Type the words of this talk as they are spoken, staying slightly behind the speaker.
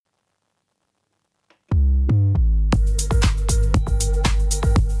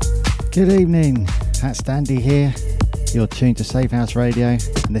Good evening, HatStandy here. You're tuned to Safehouse Radio,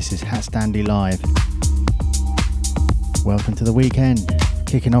 and this is HatStandy Live. Welcome to the weekend.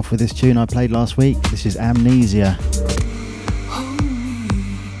 Kicking off with this tune I played last week. This is Amnesia.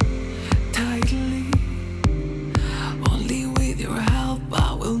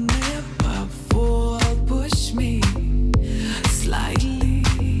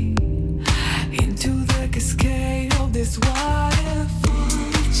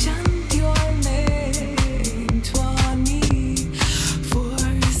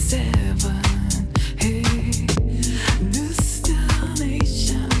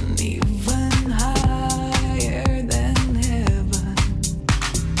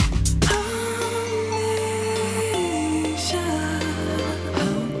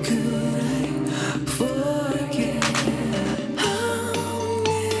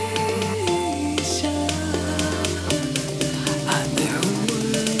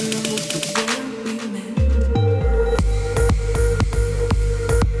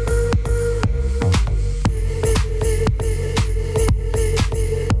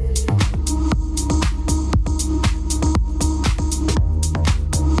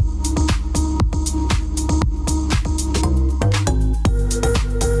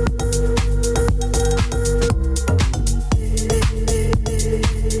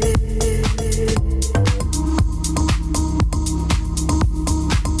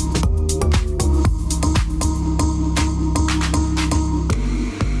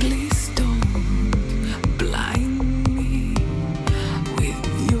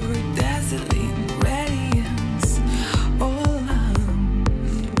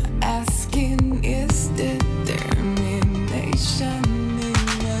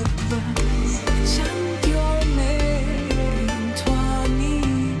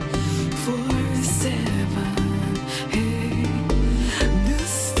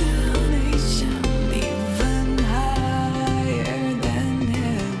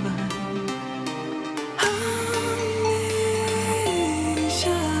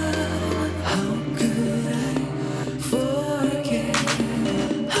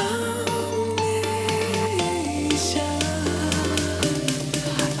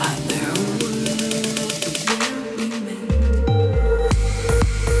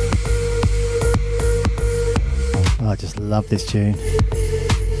 Love this tune.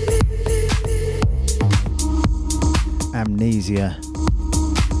 Amnesia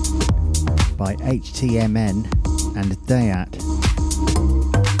by HTMN and Dayat.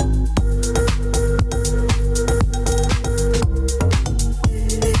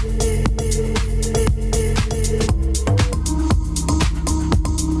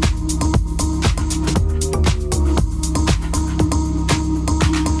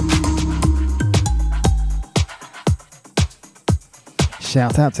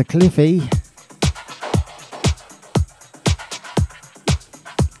 Shout out to Cliffy.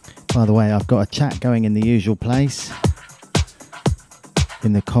 By the way, I've got a chat going in the usual place,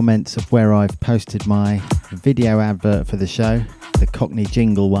 in the comments of where I've posted my video advert for the show, the Cockney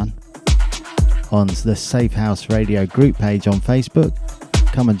Jingle one, on the Safehouse Radio group page on Facebook.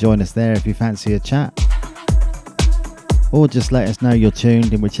 Come and join us there if you fancy a chat, or just let us know you're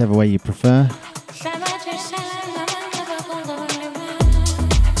tuned in whichever way you prefer.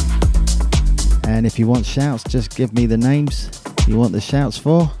 And if you want shouts, just give me the names you want the shouts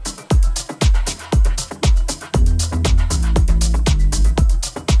for.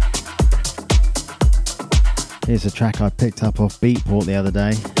 Here's a track I picked up off Beatport the other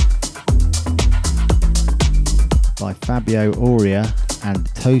day by Fabio, Aurea and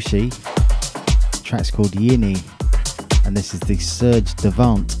Toshi. The track's called Yini, and this is the Serge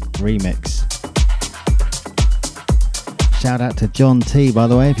Devant remix. Shout out to John T, by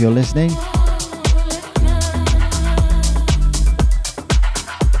the way, if you're listening.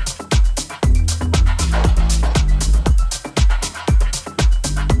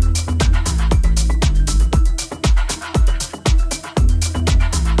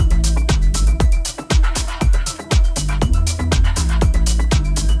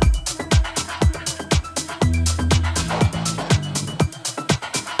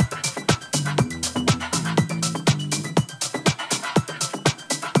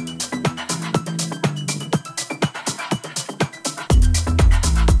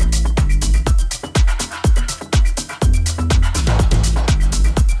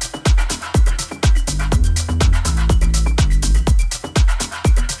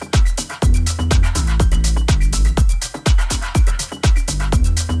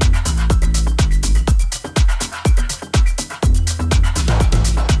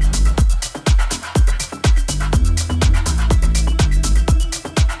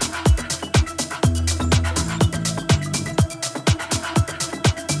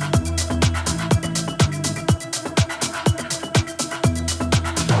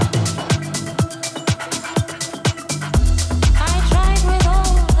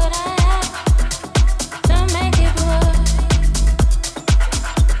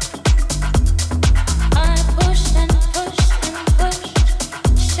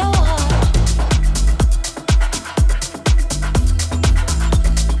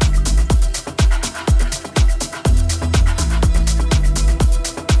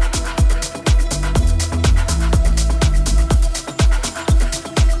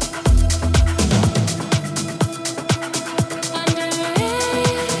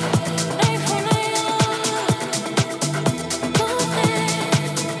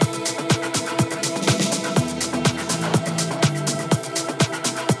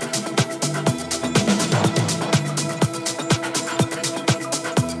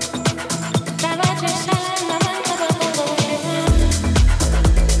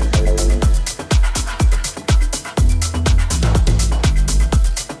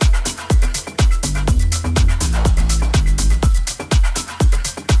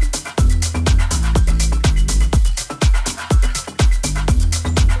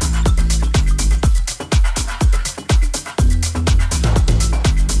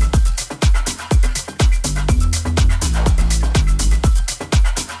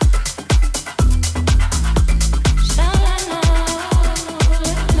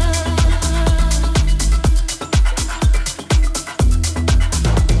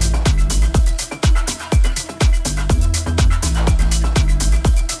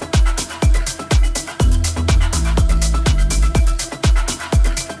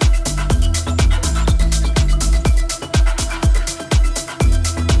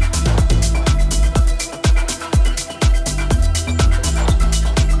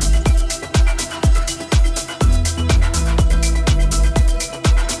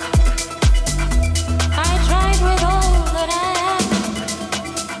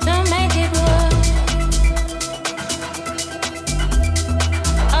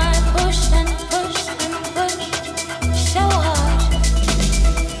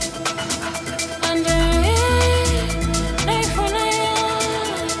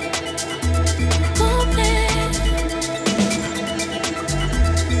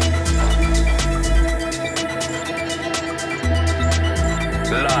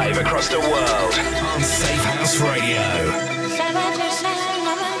 across the world on Safehouse Radio.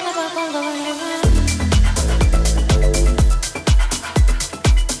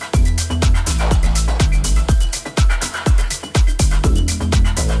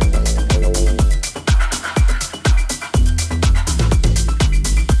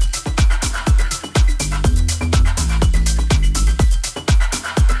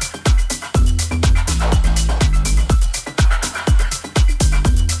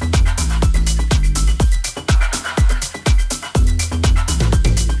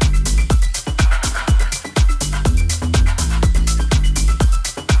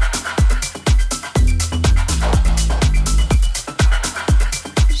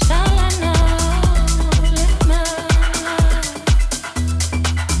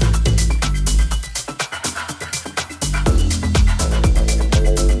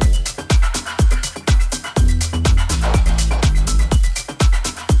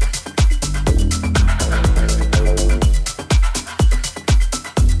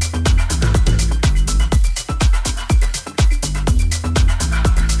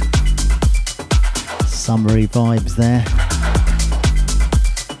 Summery vibes there.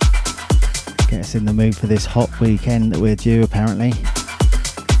 Get us in the mood for this hot weekend that we're due apparently.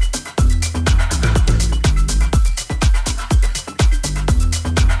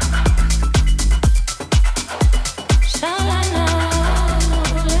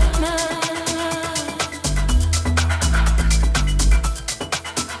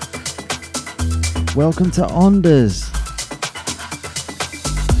 Welcome to Ondas.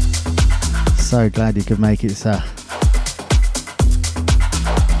 So glad you could make it, sir.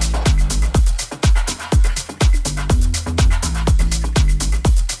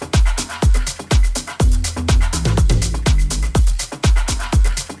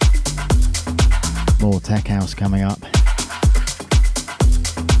 More tech house coming up.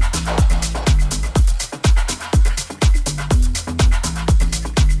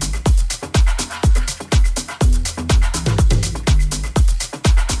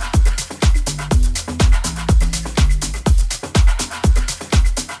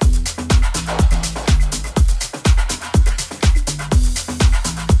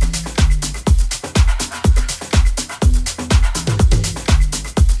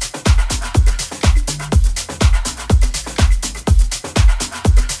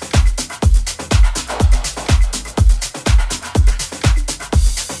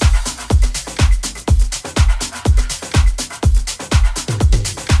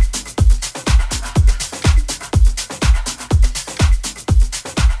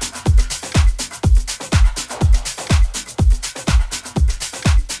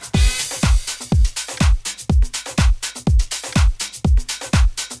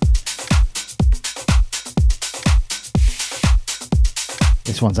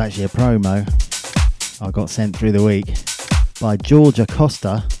 This one's actually a promo I got sent through the week by George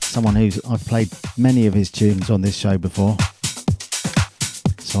Acosta, someone I've played many of his tunes on this show before.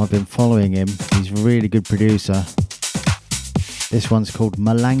 So I've been following him. He's a really good producer. This one's called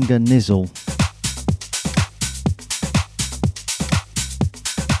Malanga Nizzle.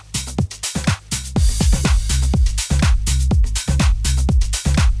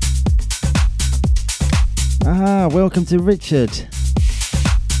 Welcome to Richard.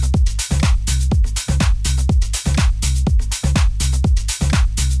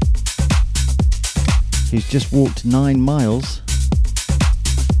 Who's just walked 9 miles.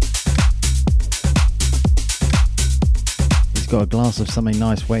 He's got a glass of something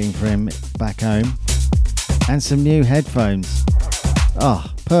nice waiting for him back home. And some new headphones.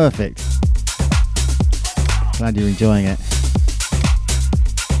 Ah, perfect. Glad you're enjoying it.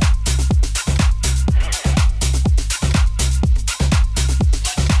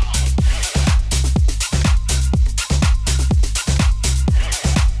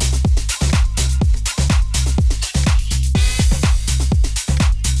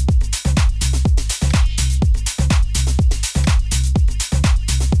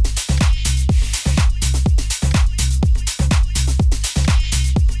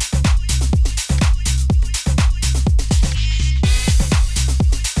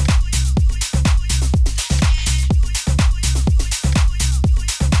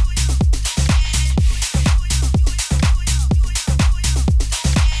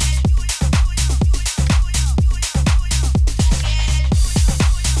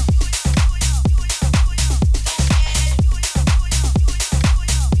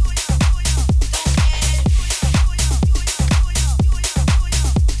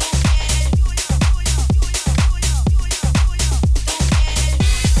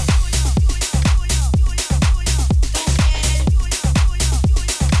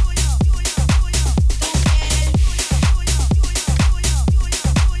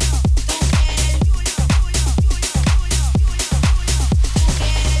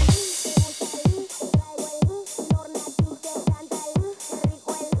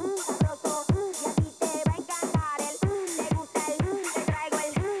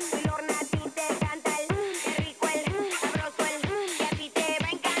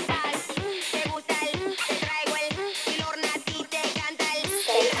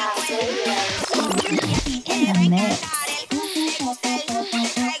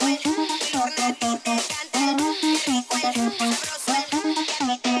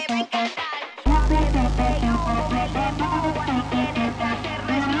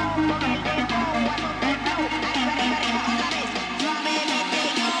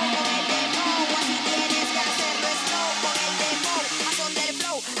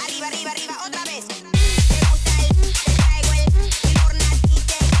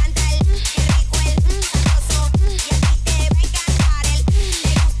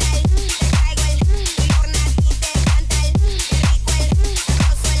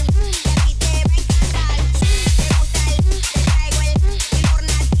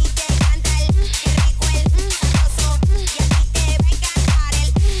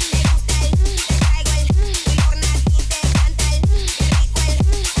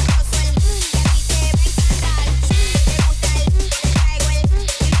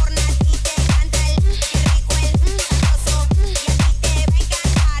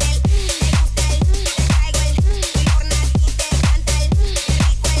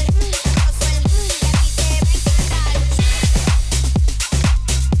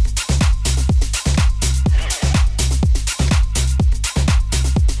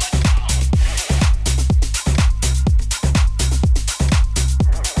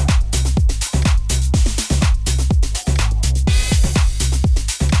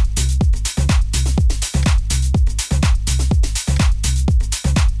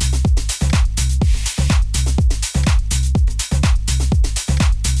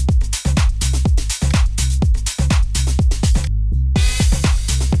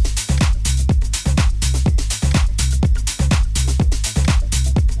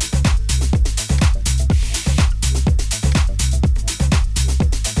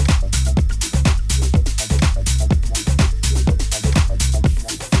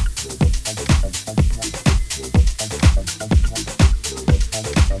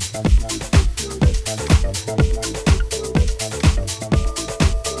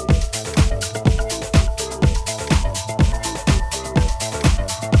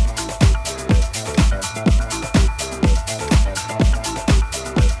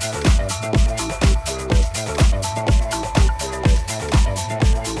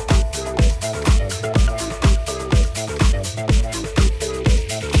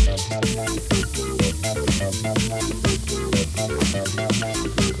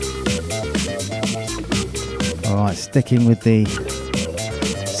 Sticking with the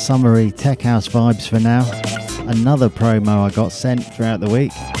summery tech house vibes for now. Another promo I got sent throughout the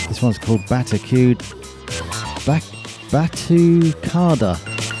week. This one's called Batucada.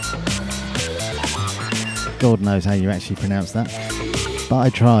 God knows how you actually pronounce that, but I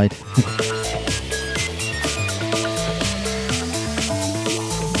tried.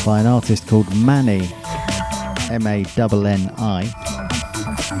 By an artist called Manni, Manni.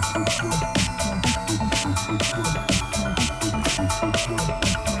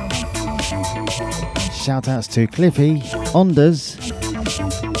 Shout outs to Cliffy, Ondas.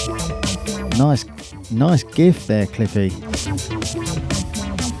 Nice gift there, Cliffy.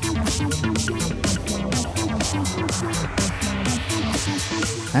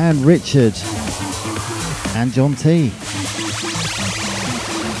 And Richard and John T.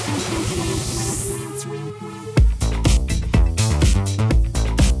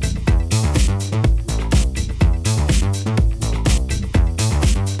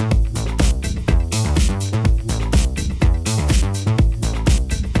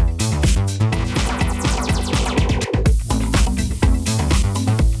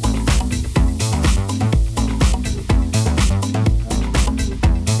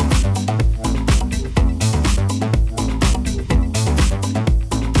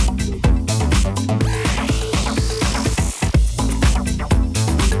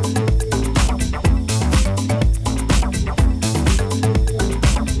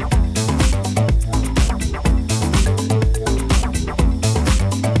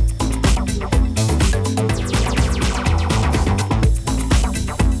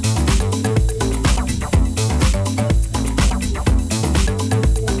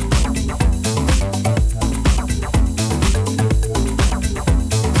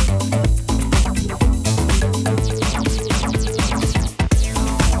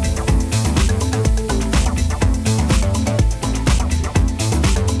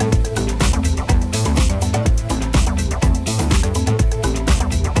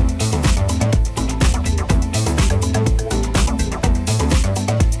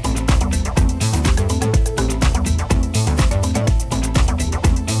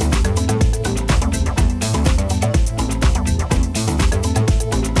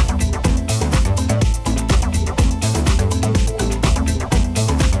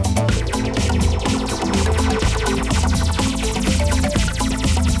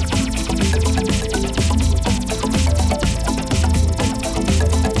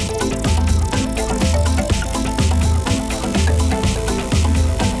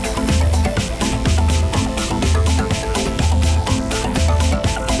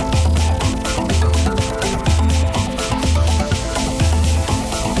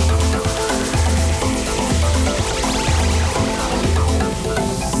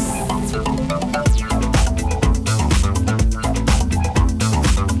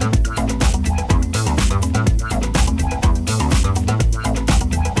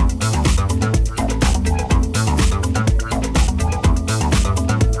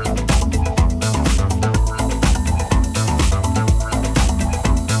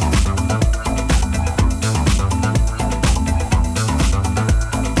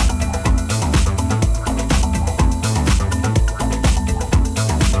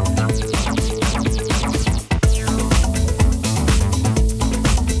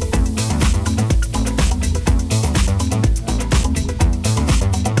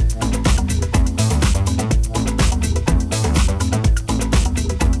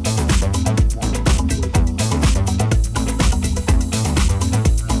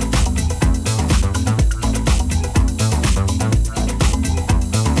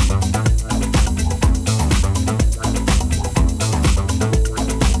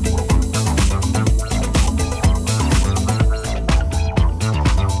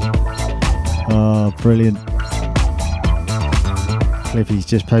 Brilliant. Cliffy's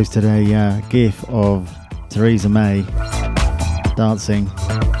just posted a GIF of Theresa May dancing,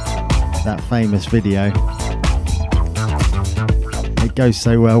 that famous video. It goes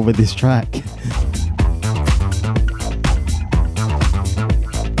so well with this track.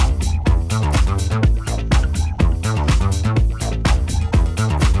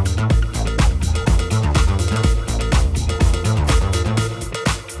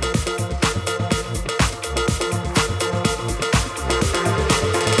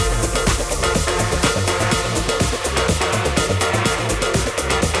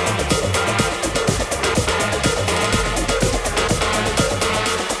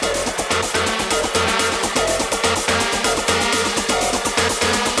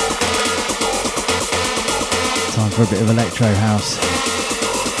 for a bit of electro house.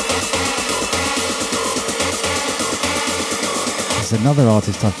 There's another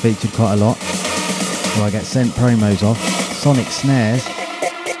artist I've featured quite a lot, who I get sent promos of, Sonic Snares.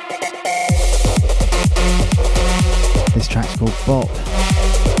 This track's called Bop.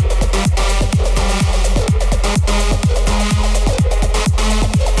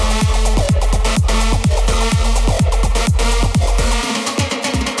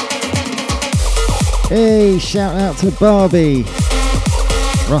 Hey, shout out to Barbie,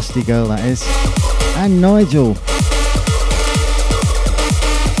 Rusty Girl that is, and Nigel.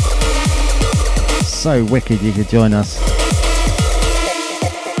 So wicked you could join us.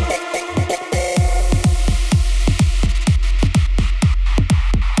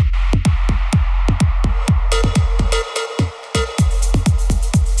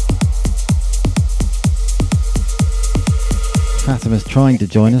 Fatima's trying to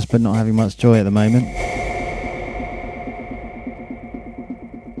join us but not having much joy at the moment.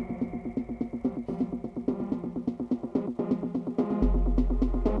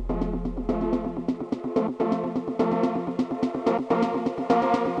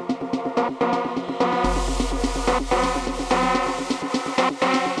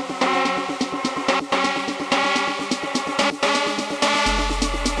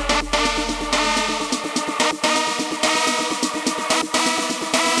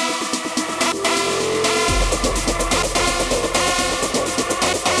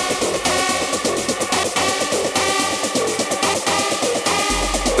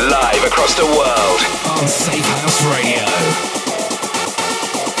 Across the world on Safehouse Radio.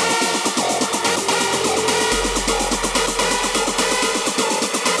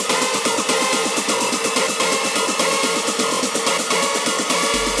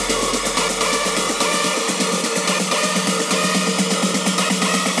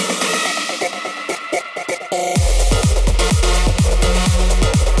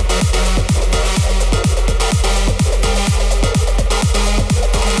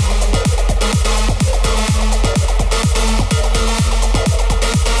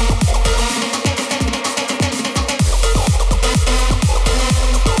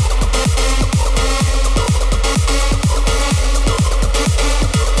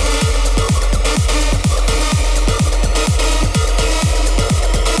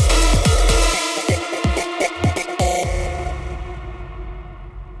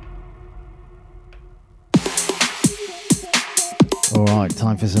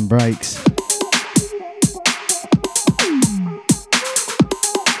 Time for some breaks.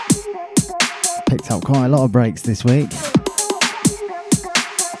 Picked up quite a lot of breaks this week.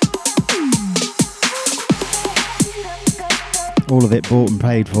 All of it bought and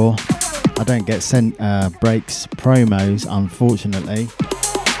paid for. I don't get sent breaks promos, unfortunately.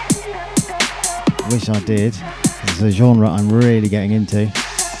 Wish I did. It's a genre I'm really getting into, in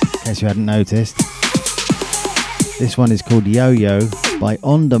case you hadn't noticed. This one is called Yo-Yo by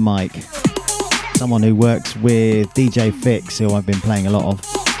Ondamike, someone who works with DJ Fix, who I've been playing a lot of.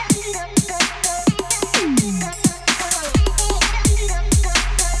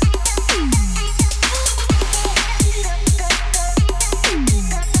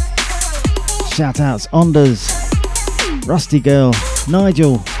 Shout outs Ondas, Rusty Girl,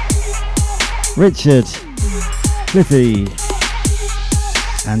 Nigel, Richard, Cliffy,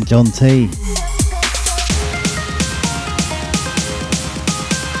 and John T.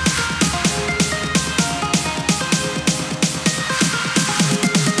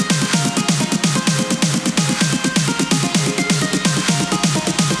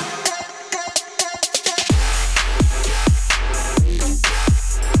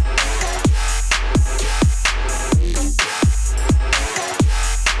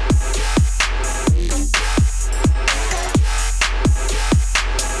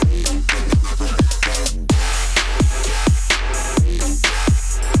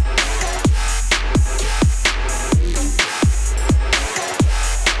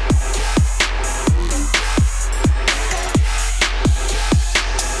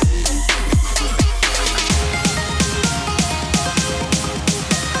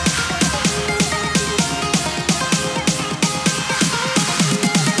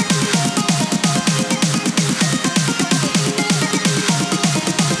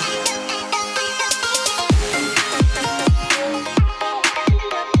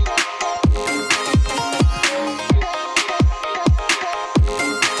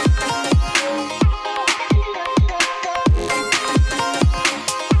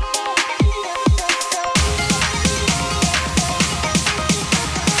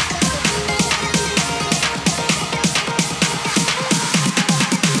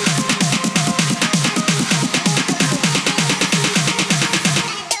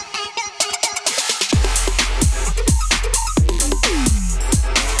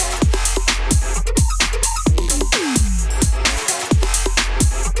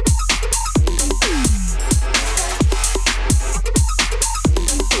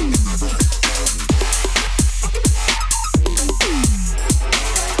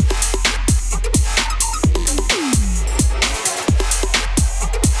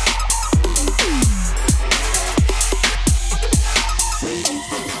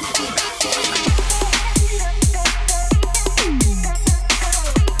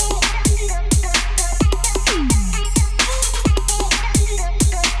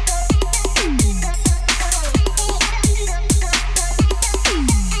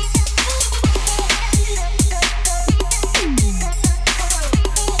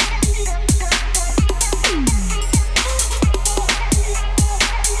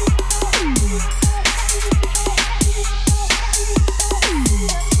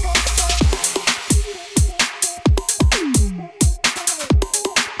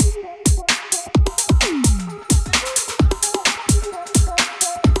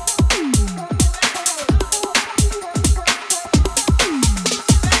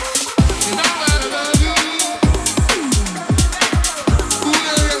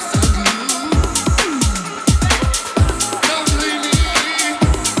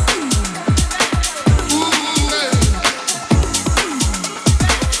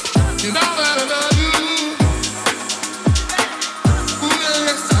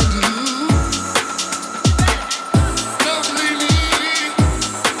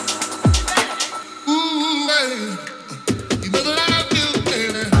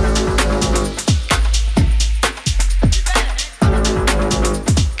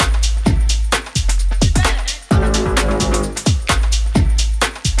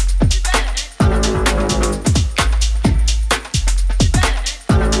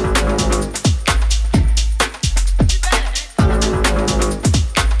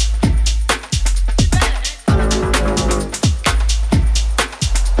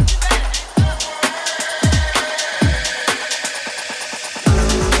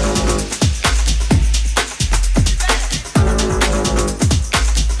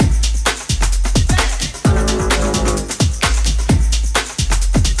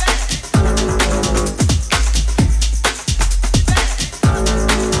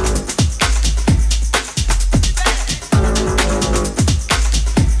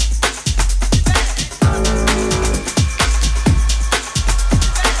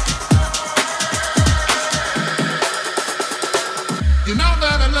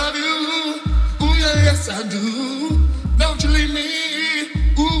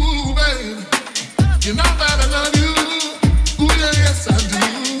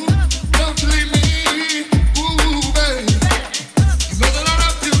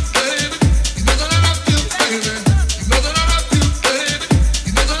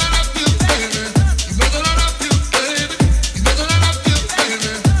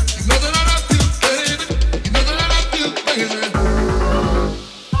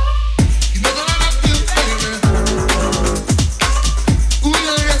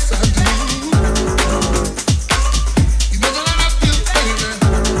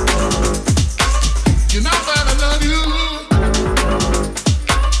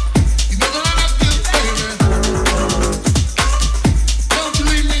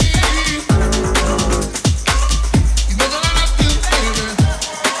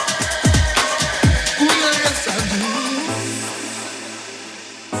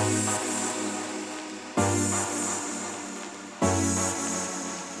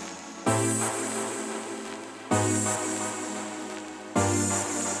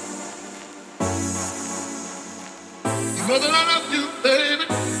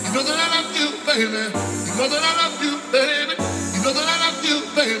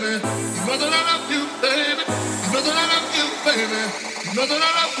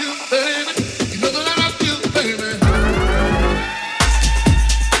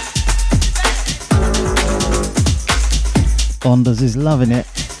 Ondas is loving it.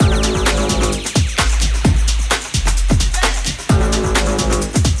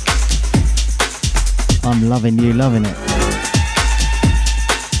 I'm loving you, loving it.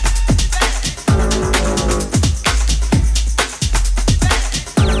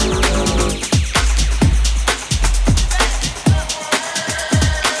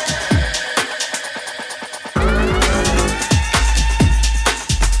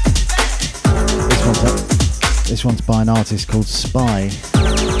 This one's by an artist called S.P.Y.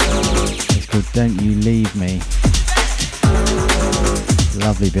 It's called Don't You Leave Me.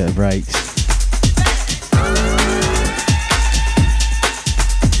 Lovely bit of breaks.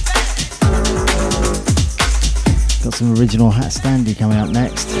 Got some original HatStandy coming up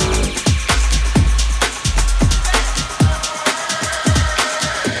next.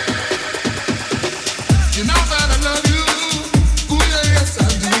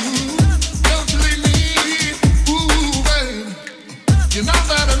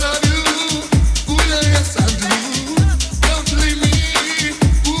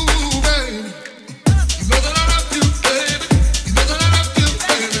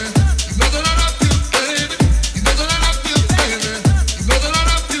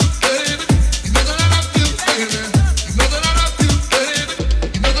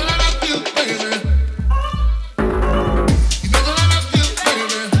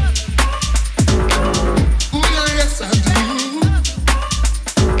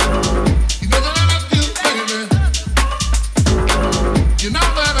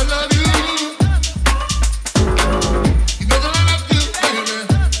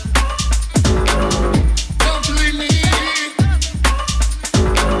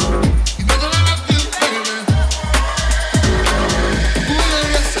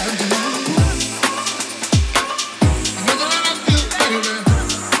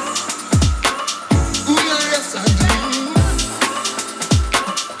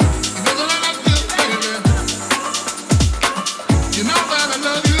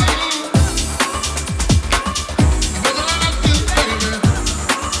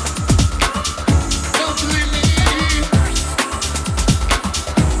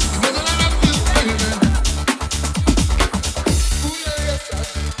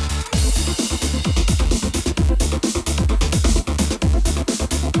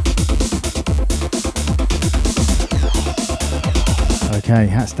 Okay,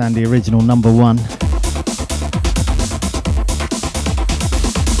 HatStandy original number 1.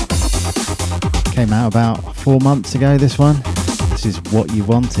 Came out about 4 months ago, this one. This is What You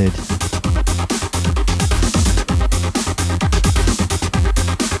Wanted.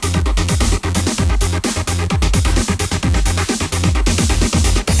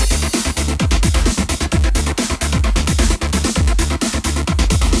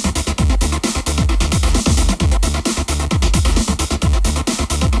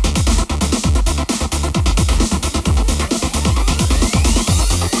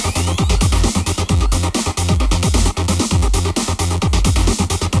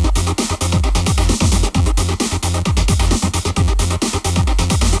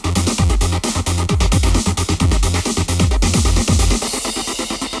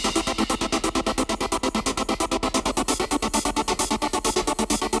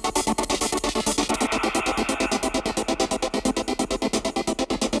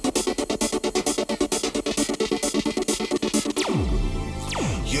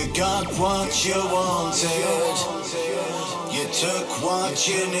 what you wanted, you took what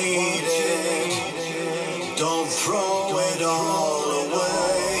you needed. Don't throw it all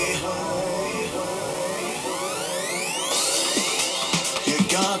away. You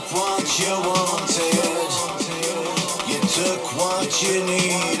got what you wanted, you took what you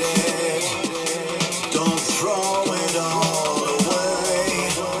needed. Don't throw it all away.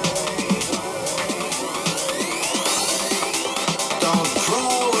 Don't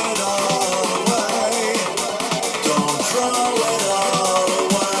throw it all away. Don't throw it all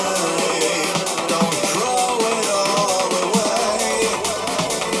away. Don't throw it all away.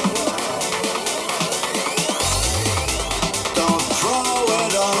 Don't throw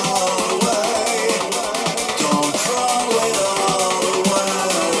it all away. Don't throw it all away.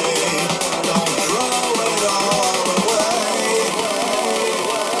 Don't throw it all away.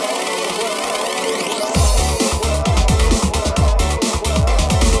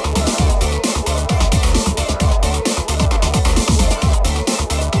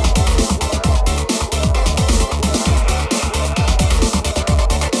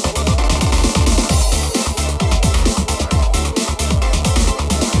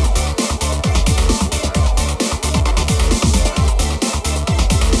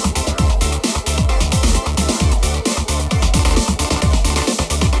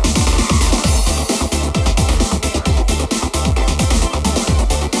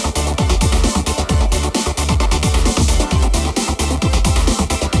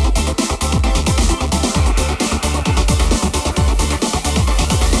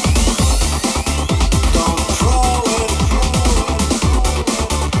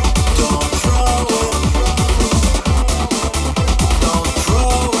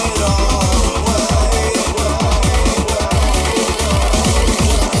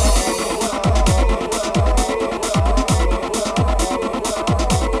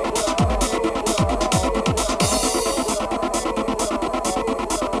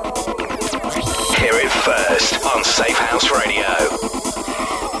 Hear it first on Safehouse Radio.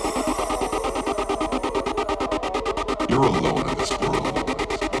 You're alone in this world.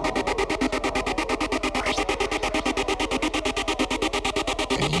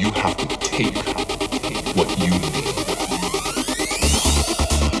 And you have to take what you need.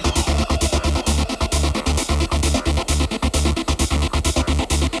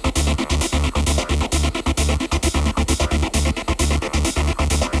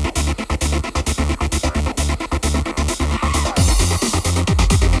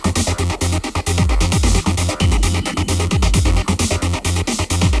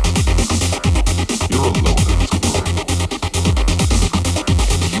 You're alone in this world.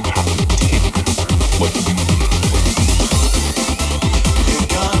 You have to take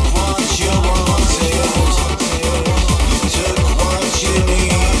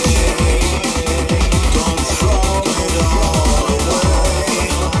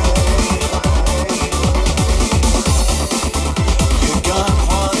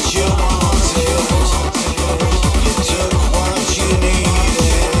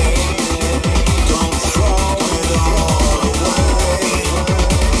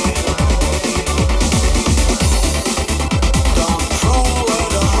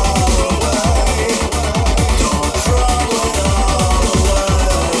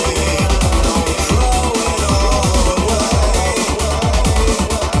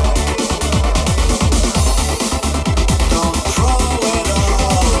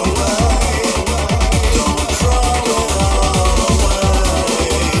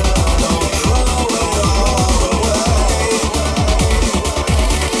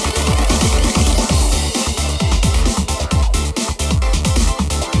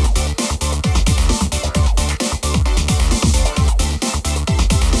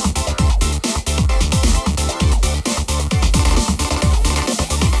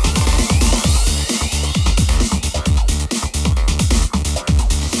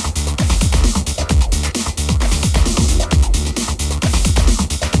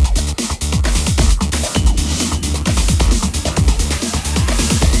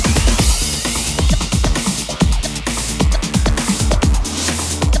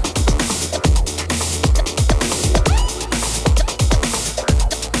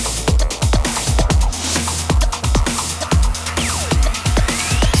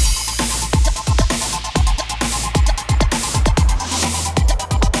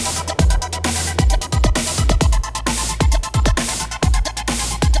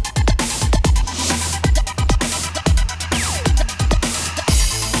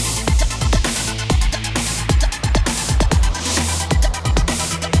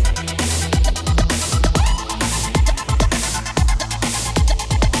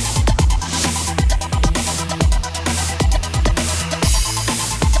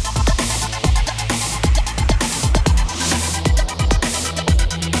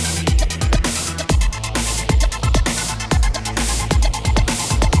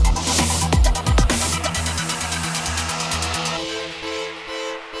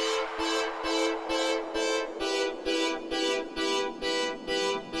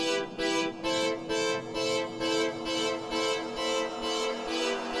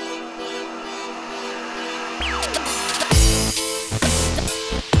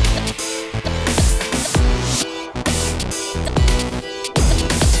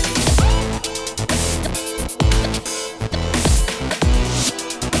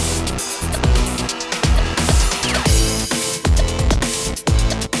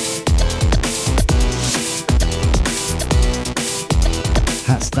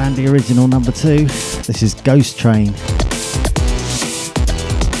HatStandy original number 2. This is Ghost Train.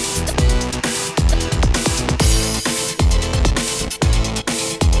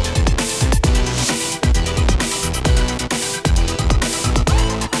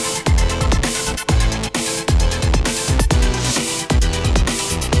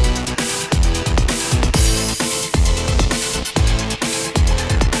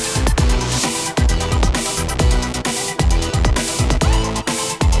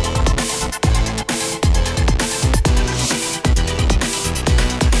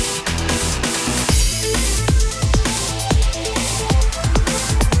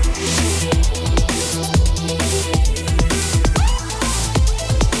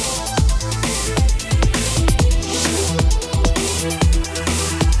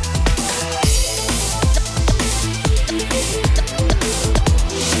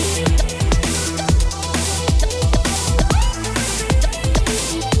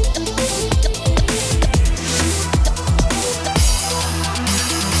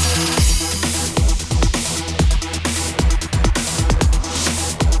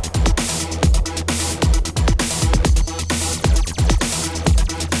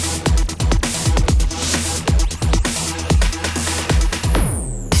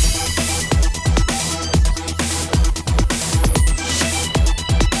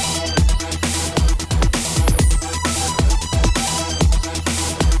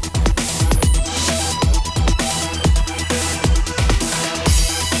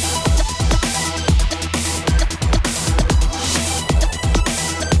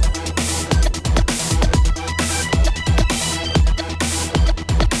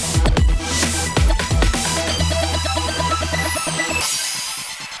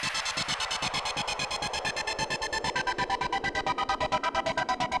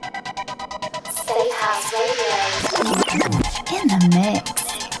 In the mix.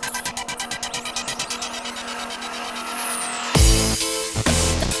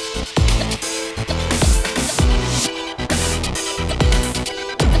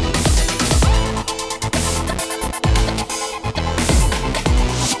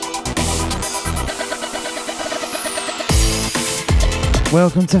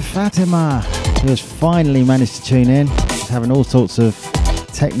 Welcome to Fatima, who has finally managed to tune in. She's having all sorts of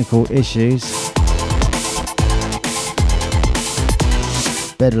technical issues.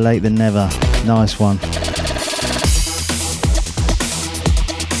 Better late than never. Nice one.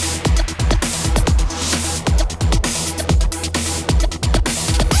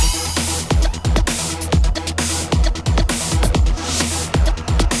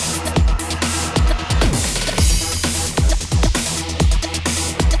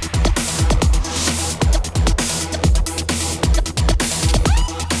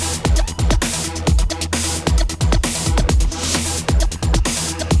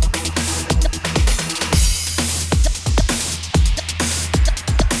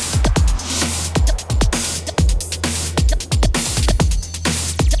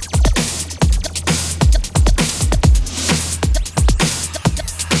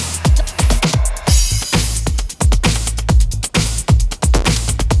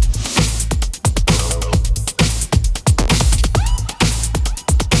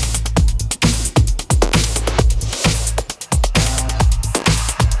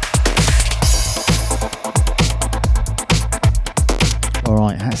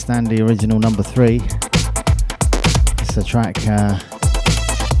 HatStandy original number 3. It's a track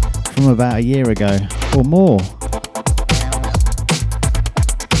from about a year ago or more.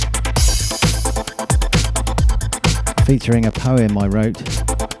 Featuring a poem I wrote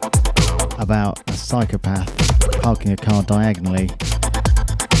about a psychopath parking a car diagonally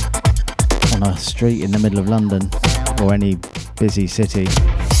on a street in the middle of London or any busy city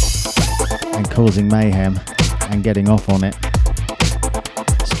and causing mayhem and getting off on it.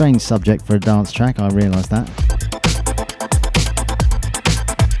 Strange subject for a dance track, I realise that.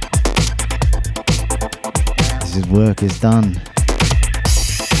 This is Work Is Done.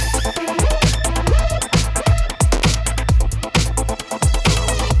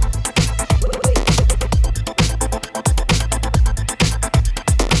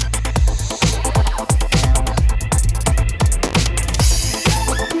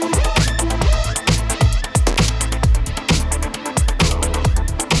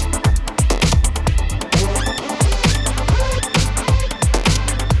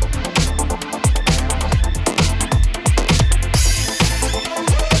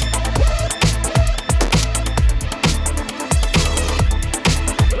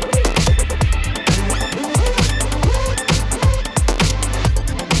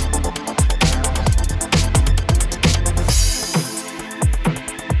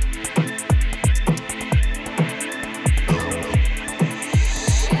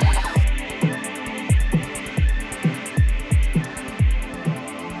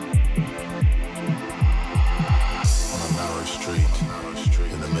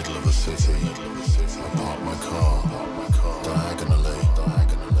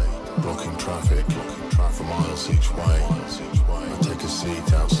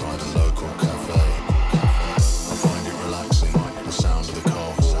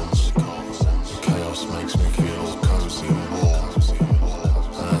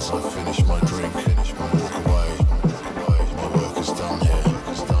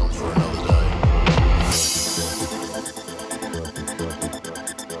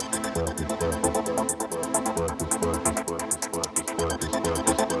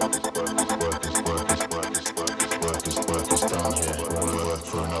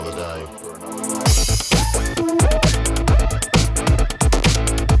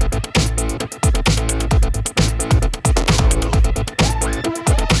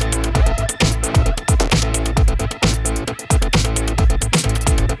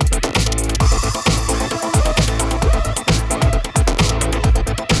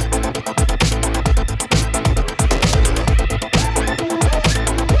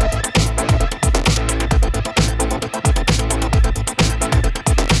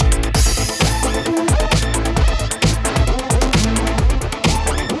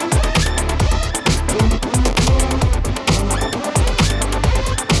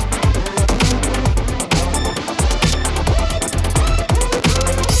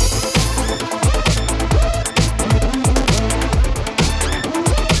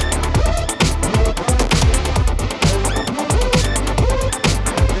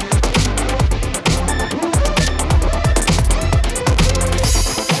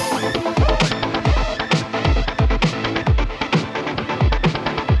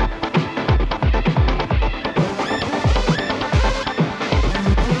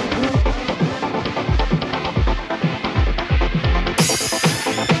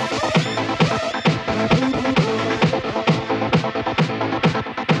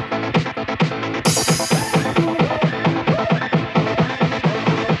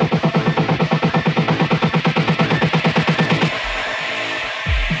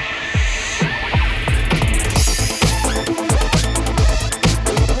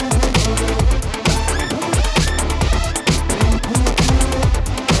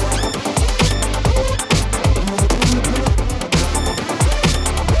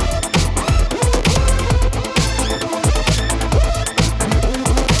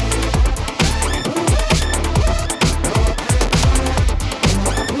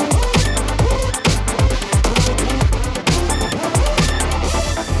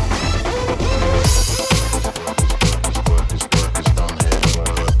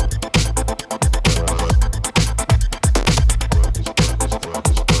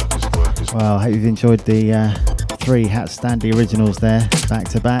 hope you've enjoyed the 3 HatStandy originals there, back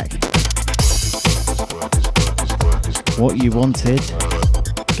to back. What You Wanted,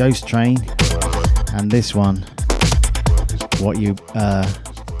 Ghost Train, and this one, What You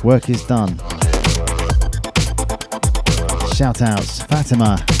Work Is Done. Shout outs,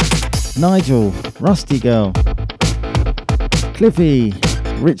 Fatima, Nigel, Rusty Girl, Cliffy,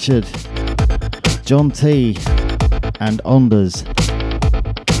 Richard, John T, and Onders.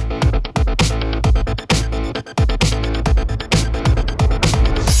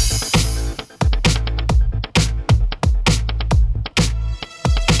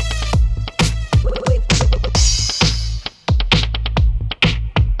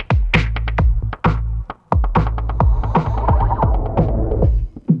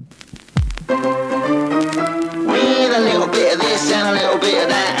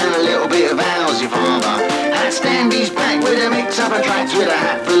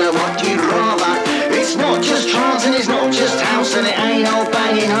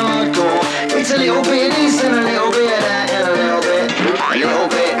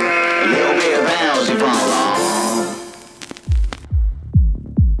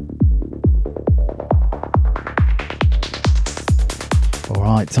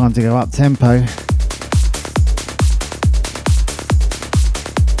 Time to go up tempo.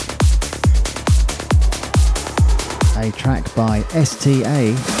 A track by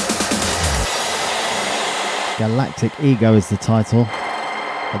S.T.A. Galactic Ego is the title,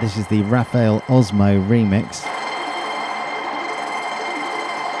 but this is the Rafael Osmo remix.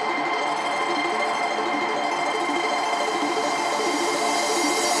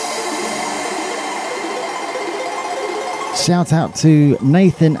 Shout out to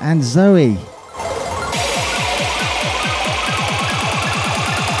Nathan and Zoe.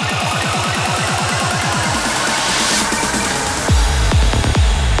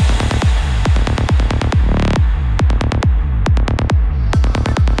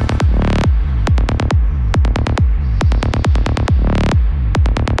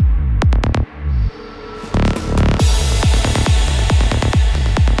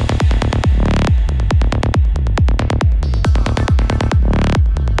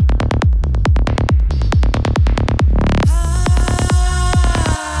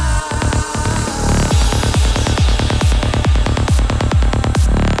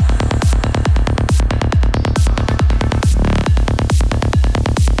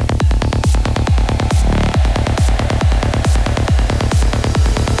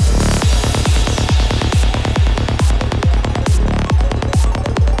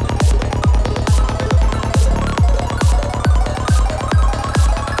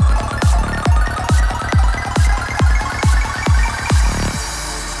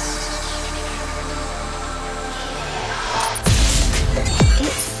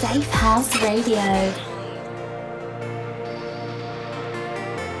 Safehouse Radio.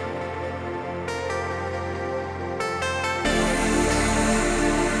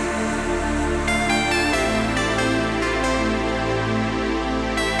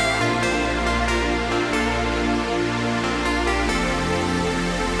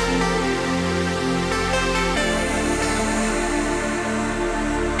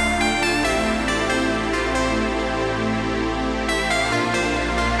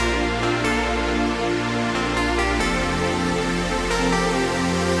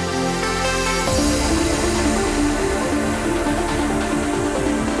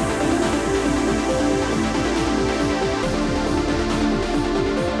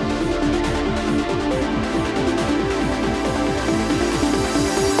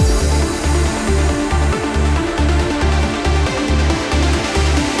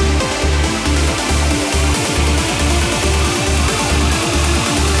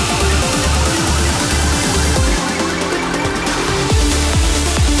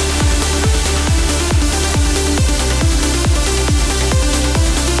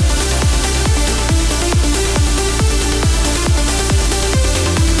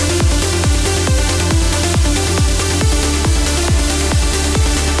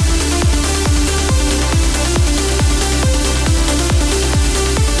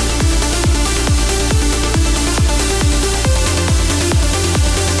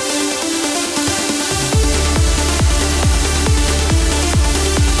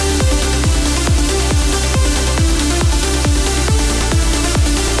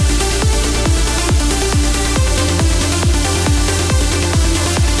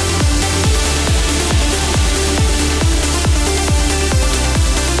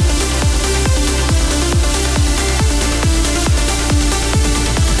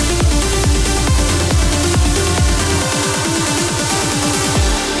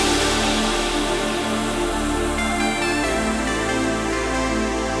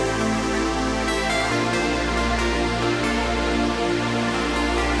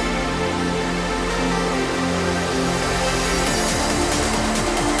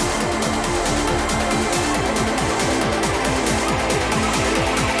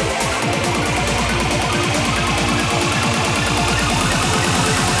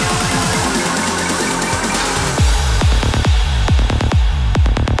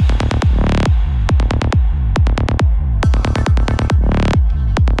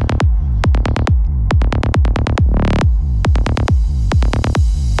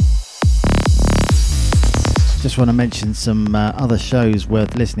 Just want to mention some other shows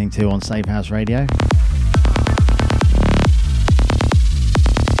worth listening to on Safehouse Radio.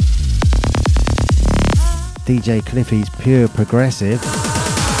 DJ Cliffy's Pure Progressive.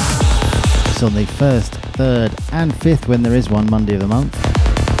 It's on the 1st, 3rd and 5th when there is one Monday of the month.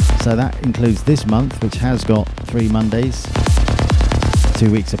 So that includes this month, which has got 3 Mondays, 2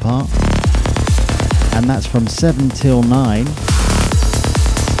 weeks apart. And that's from 7 till 9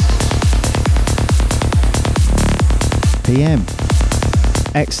 PM.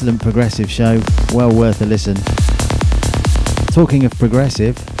 Excellent progressive show, well worth a listen. Talking of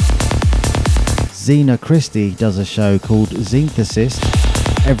progressive, Zena Christie does a show called Zenthesist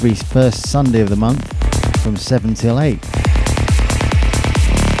every first Sunday of the month from 7 till 8.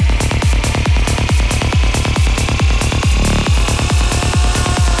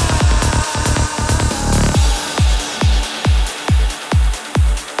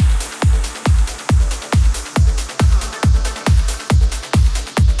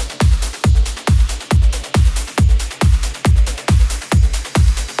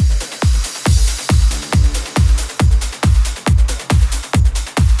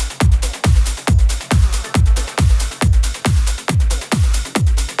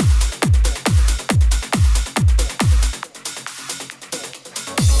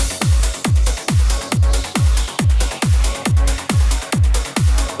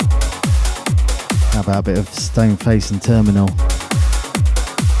 A bit of Stoneface and Terminal.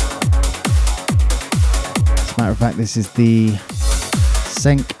 As a matter of fact, this is the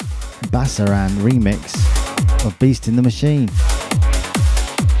Cenk Basaran remix of Beast in the Machine.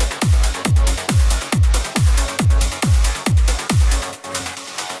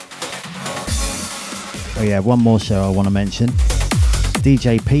 Oh yeah, one more show I want to mention.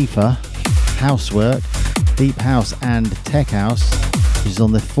 DJ Pifa, Housework, Deep House and Tech House, which is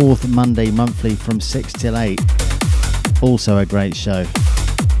on the 4th Monday monthly from 6 till 8. Also a great show.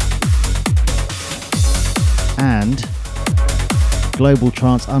 And Global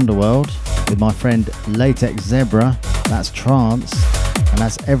Trance Underworld with my friend Latex Zebra. That's trance, and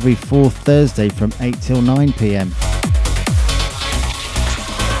that's every 4th Thursday from 8 till 9 PM.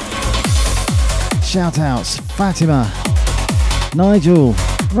 Shout outs: Fatima, Nigel,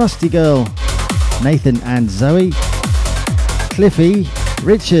 Rusty Girl, Nathan and Zoe, Cliffy,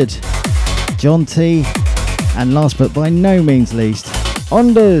 Richard, John T, and last but by no means least,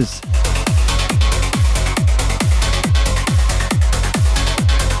 Onders.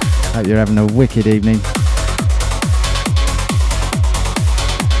 Hope you're having a wicked evening.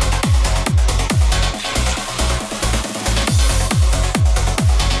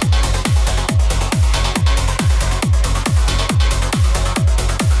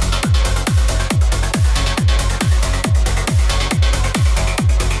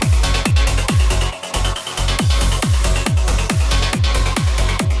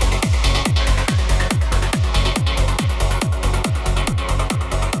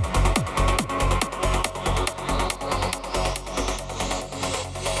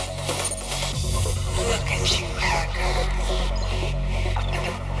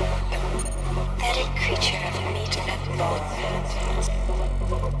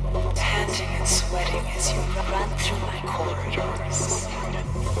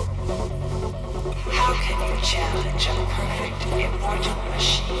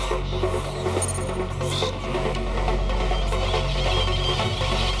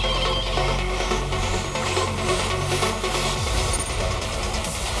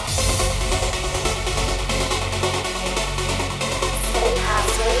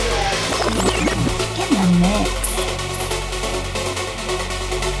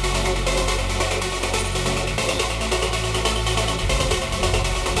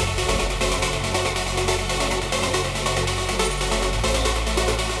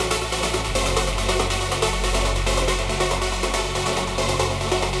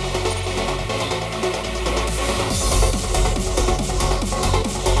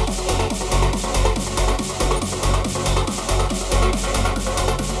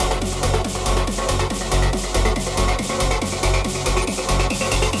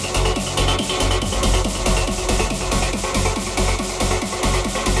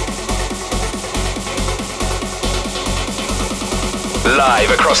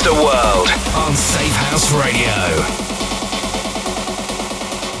 Live across the world on Safehouse Radio.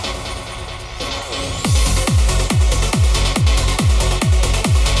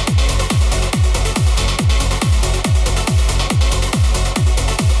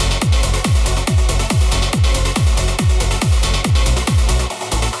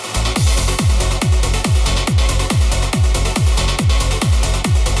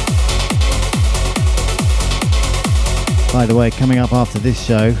 By the way, coming up after this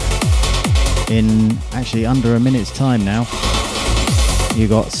show, in actually under a minute's time now, you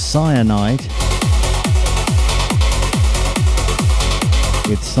got Cyanide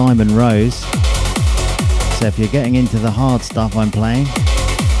with Simon Rose. So if you're getting into the hard stuff I'm playing,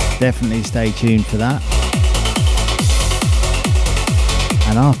 definitely stay tuned for that.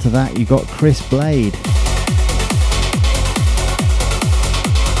 And after that you got Chris Blade.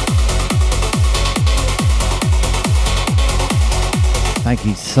 Thank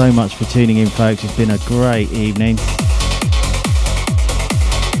you so much for tuning in, folks. It's been a great evening.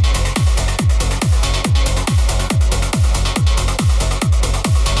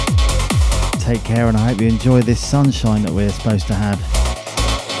 Take care, and I hope you enjoy this sunshine that we're supposed to have.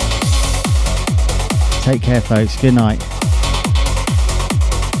 Take care, folks. Good night.